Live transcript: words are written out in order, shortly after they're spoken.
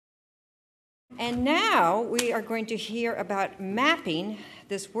And now we are going to hear about mapping,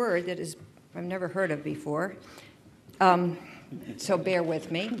 this word that is I've never heard of before, so bear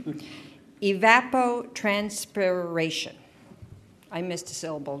with me. Evapotranspiration. I missed a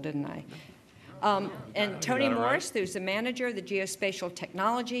syllable, didn't I? And Tony Morris, who's the manager of the Geospatial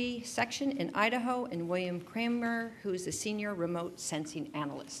Technology section in Idaho, and William Kramer, who's the senior remote sensing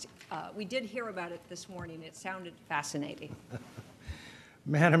analyst. We did hear about it this morning. It sounded fascinating.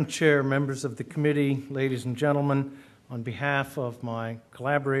 Madam Chair, members of the committee, ladies and gentlemen, on behalf of my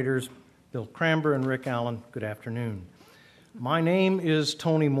collaborators, Bill Cramber and Rick Allen, good afternoon. My name is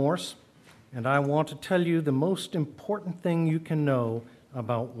Tony Morse, and I want to tell you the most important thing you can know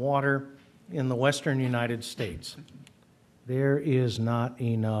about water in the western United States. There is not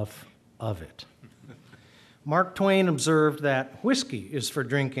enough of it. Mark Twain observed that whiskey is for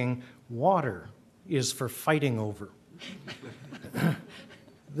drinking, water is for fighting over.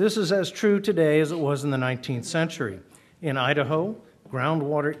 This is as true today as it was in the 19th century. In Idaho,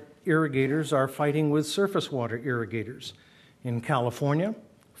 groundwater irrigators are fighting with surface water irrigators. In California,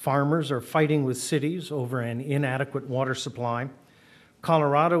 farmers are fighting with cities over an inadequate water supply.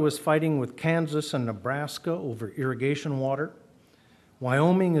 Colorado is fighting with Kansas and Nebraska over irrigation water.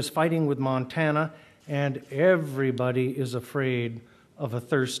 Wyoming is fighting with Montana, and everybody is afraid of a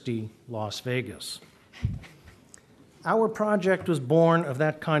thirsty Las Vegas. Our project was born of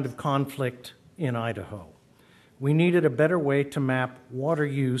that kind of conflict in Idaho. We needed a better way to map water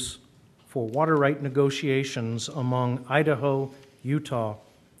use for water right negotiations among Idaho, Utah,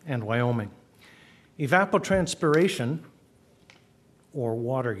 and Wyoming. Evapotranspiration, or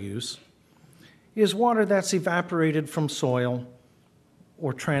water use, is water that's evaporated from soil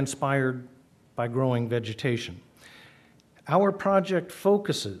or transpired by growing vegetation. Our project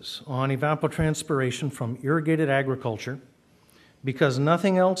focuses on evapotranspiration from irrigated agriculture because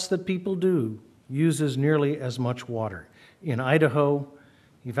nothing else that people do uses nearly as much water. In Idaho,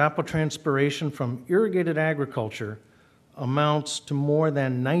 evapotranspiration from irrigated agriculture amounts to more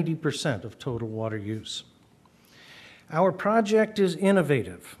than 90% of total water use. Our project is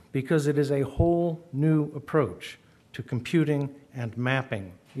innovative because it is a whole new approach to computing and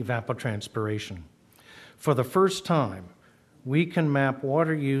mapping evapotranspiration. For the first time, we can map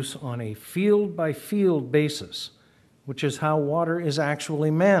water use on a field-by-field basis, which is how water is actually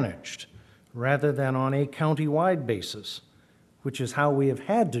managed, rather than on a county-wide basis, which is how we have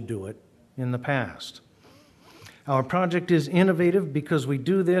had to do it in the past. Our project is innovative because we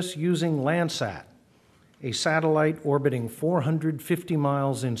do this using Landsat, a satellite orbiting 450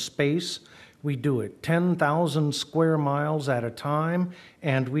 miles in space. We do it 10,000 square miles at a time,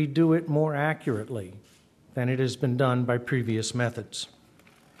 and we do it more accurately than it has been done by previous methods.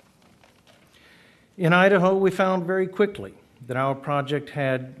 In Idaho, we found very quickly that our project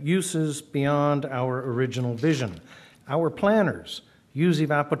had uses beyond our original vision. Our planners use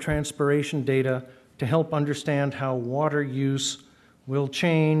evapotranspiration data to help understand how water use will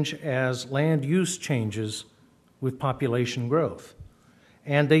change as land use changes with population growth.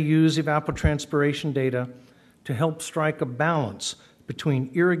 And they use evapotranspiration data to help strike a balance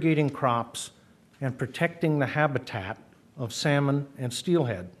between irrigating crops and protecting the habitat of salmon and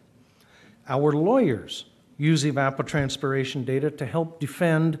steelhead. Our lawyers use evapotranspiration data to help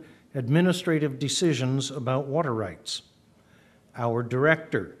defend administrative decisions about water rights. Our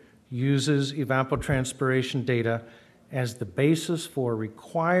director uses evapotranspiration data as the basis for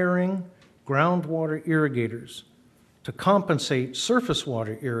requiring groundwater irrigators to compensate surface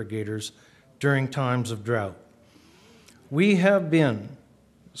water irrigators during times of drought. We have been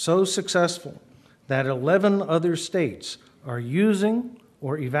so successful that 11 other states are using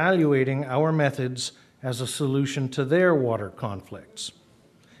or evaluating our methods as a solution to their water conflicts.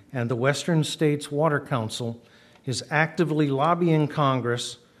 And the Western States Water Council is actively lobbying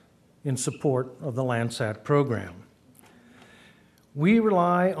Congress in support of the Landsat program. We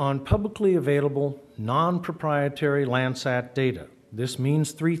rely on publicly available, non-proprietary Landsat data. This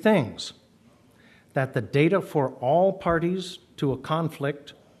means three things: that the data for all parties to a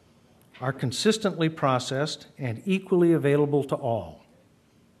conflict are consistently processed and equally available to all,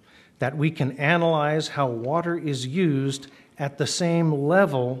 that we can analyze how water is used at the same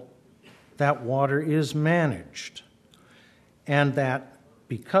level that water is managed, and that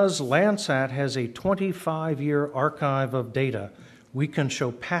because Landsat has a 25-year archive of data, we can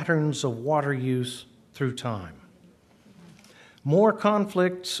show patterns of water use through time. More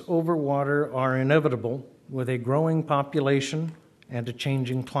conflicts over water are inevitable with a growing population and a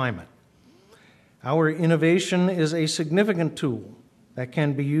changing climate. Our innovation is a significant tool that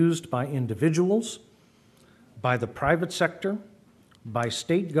can be used by individuals, by the private sector, by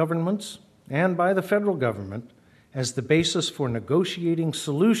state governments, and by the federal government as the basis for negotiating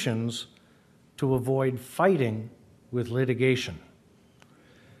solutions to avoid fighting with litigation.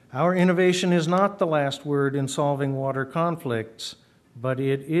 Our innovation is not the last word in solving water conflicts, but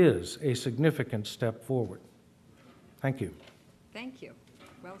it is a significant step forward. Thank you. Thank you.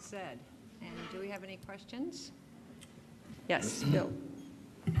 Well said. And do we have any questions? Yes, Bill.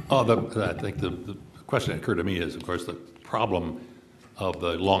 I think the question that occurred to me is, of course, the problem of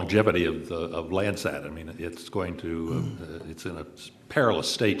the longevity of Landsat. I mean, it's going to, it's in a perilous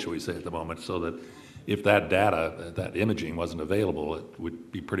state, shall we say, at the moment, so that if that data, that imaging wasn't available, it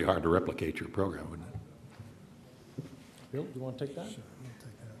would be pretty hard to replicate your program, wouldn't it? Bill, do you want to take that? Sure,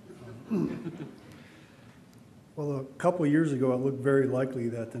 I'll take that. Well, a couple of years ago, it looked very likely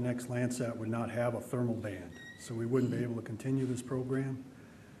that the next Landsat would not have a thermal band, so we wouldn't be able to continue this program.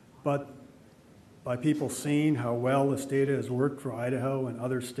 But by people seeing how well this data has worked for Idaho and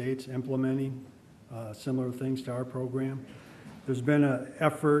other states implementing similar things to our program, there's been an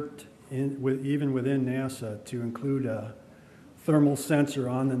effort even within NASA to include a thermal sensor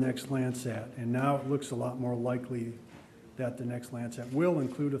on the next Landsat, and now it looks a lot more likely that the next Landsat will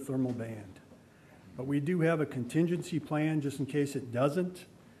include a thermal band. But we do have a contingency plan just in case it doesn't,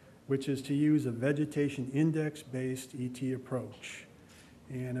 which is to use a vegetation index-based ET approach.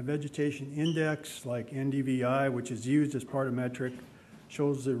 And a vegetation index like NDVI, which is used as part of metric,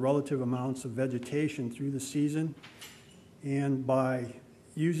 shows the relative amounts of vegetation through the season. And by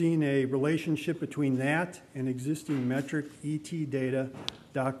using a relationship between that and existing metric ET data,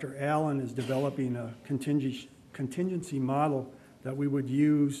 Dr. Allen is developing a contingency model that we would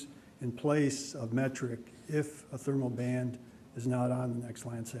use in place of metric if a thermal band is not on the next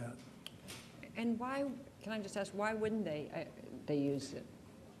Landsat. And why, can I just ask, why wouldn't they use it?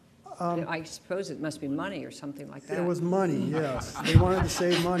 I suppose it must be money or something like that. It was money, yes. They wanted to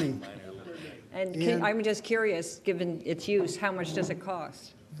save money. And I'm just curious, given its use, how much does it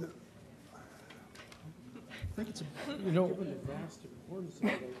cost? I think it's You know, Given the vast importance of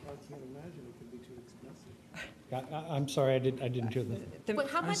it, I can't imagine it could be too expensive. I'm sorry, I didn't hear that. But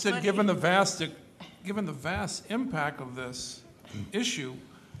how I much said, money? given the vast impact of this issue,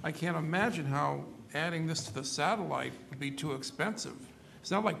 I can't imagine how adding this to the satellite would be too expensive. It's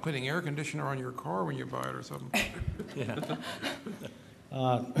not like putting air conditioner on your car when you buy it or something.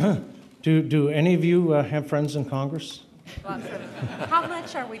 Do any of you have friends in Congress? How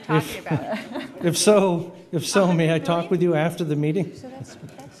much are we talking about? If so, may I talk with you after the meeting? So that's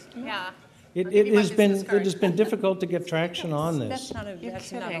Yeah. It I'll give you my has been business card. it has been difficult to get traction on that's this. not a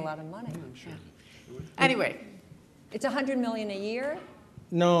kidding. lot of money. Anyway, It's $100 million a year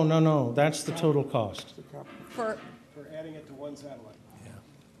No. That's the total cost. for, adding it to one satellite.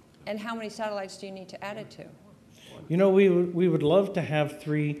 and how many satellites do you need to add it to? You know, we would love to have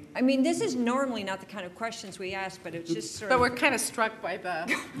 3. I mean, this is normally not the kind of questions we ask, but it's just sort but of. we're kind of struck by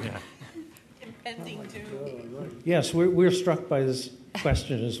the impending doom. Yes, we're struck by this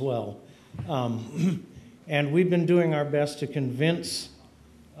question as well. And we've been doing our best to convince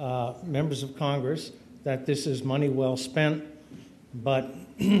members of Congress that this is money well spent. But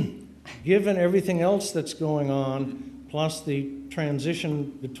given everything else that's going on, plus the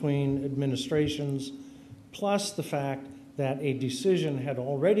transition between administrations, plus the fact that a decision had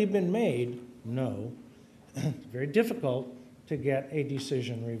already been made, no, it's very difficult to get a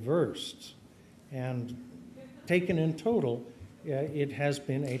decision reversed. And taken in total, it has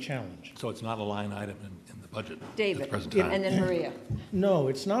been a challenge. So it's not a line item in the budget David, at the present time? and then Maria. No,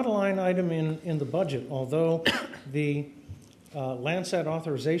 it's not a line item in the budget, although the Landsat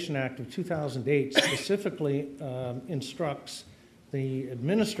Authorization Act of 2008 specifically instructs the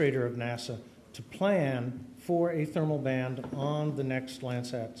administrator of NASA to plan for a thermal band on the next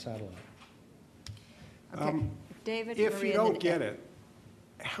Landsat satellite. Okay. David, If Maria, you and don't then get it,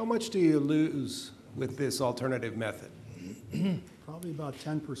 how much do you lose with this alternative method? probably about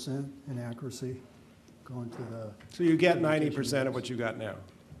 10% in accuracy going to the, So you get 90% of what you got now.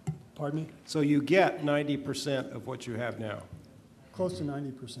 pardon me? So you get 90% of what you have now. Close to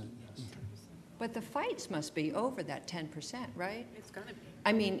 90%, yes. But the fights must be over that 10%, right? It's going to be.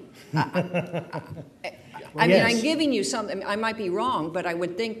 I mean, Yes. I'm giving you something, I might be wrong, but I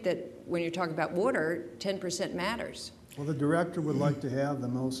would think that when you're talking about water, 10% matters. Well, the director would like to have the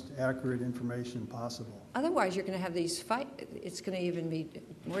most accurate information possible. Otherwise, you're going to have these it's going to even be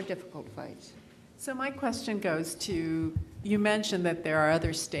more difficult fights. So my question goes to, you mentioned that there are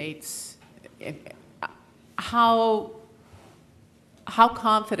other states. How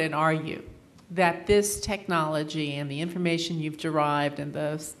confident are you that this technology and the information you've derived and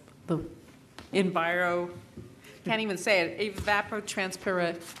the can't even say it,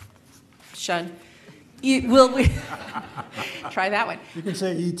 evapotranspiration, Shun. Will we, try that one. You can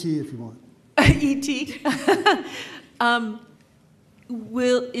say ET if you want. E.T.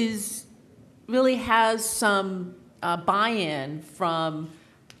 Really has some buy-in from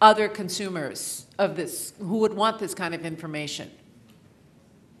other consumers of this, who would want this kind of information?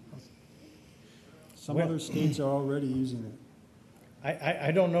 Some other states are already using it.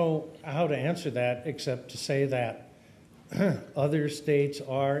 I don't know how to answer that except to say that other states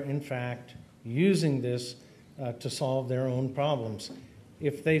are, in fact, using this to solve their own problems.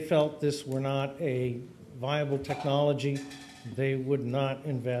 If they felt this were not a viable technology, they would not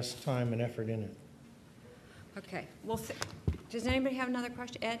invest time and effort in it. Okay. Well, does anybody have another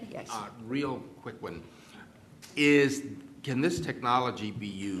question? Ed? Yes. Real quick one. Can this technology be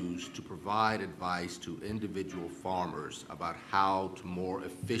used to provide advice to individual farmers about how to more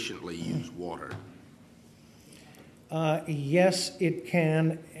efficiently use water? Yes, it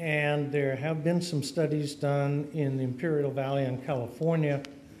can, and there have been some studies done in the Imperial Valley in California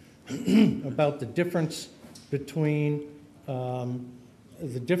about the difference between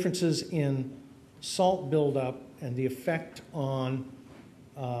the differences in salt buildup and the effect on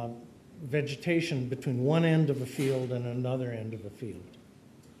vegetation between one end of a field and another end of a field,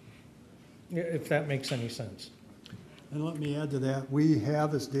 if that makes any sense. And let me add to that, we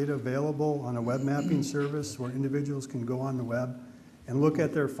have this data available on a web mapping service where individuals can go on the web and look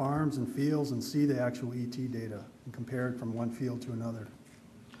at their farms and fields and see the actual ET data and compare it from one field to another.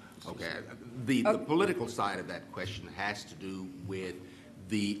 Okay. The political side of that question has to do with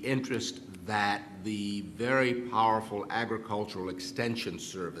the interest that the very powerful agricultural extension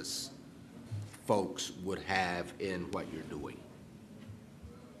service folks would have in what you're doing.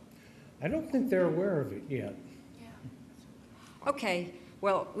 I don't think they're aware of it yet. Okay.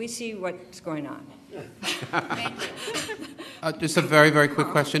 Well, we see what's going on. Just a very, very quick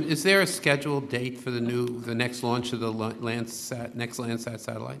question. Is there a scheduled date for the next launch of the next Landsat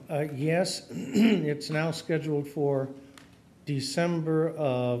satellite? Yes, it's now scheduled for December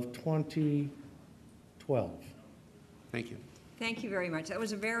of 2012. Thank you. Thank you very much. That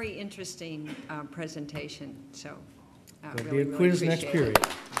was a very interesting presentation. So There'll really, be a quiz really next appreciate it.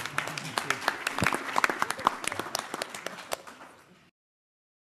 period.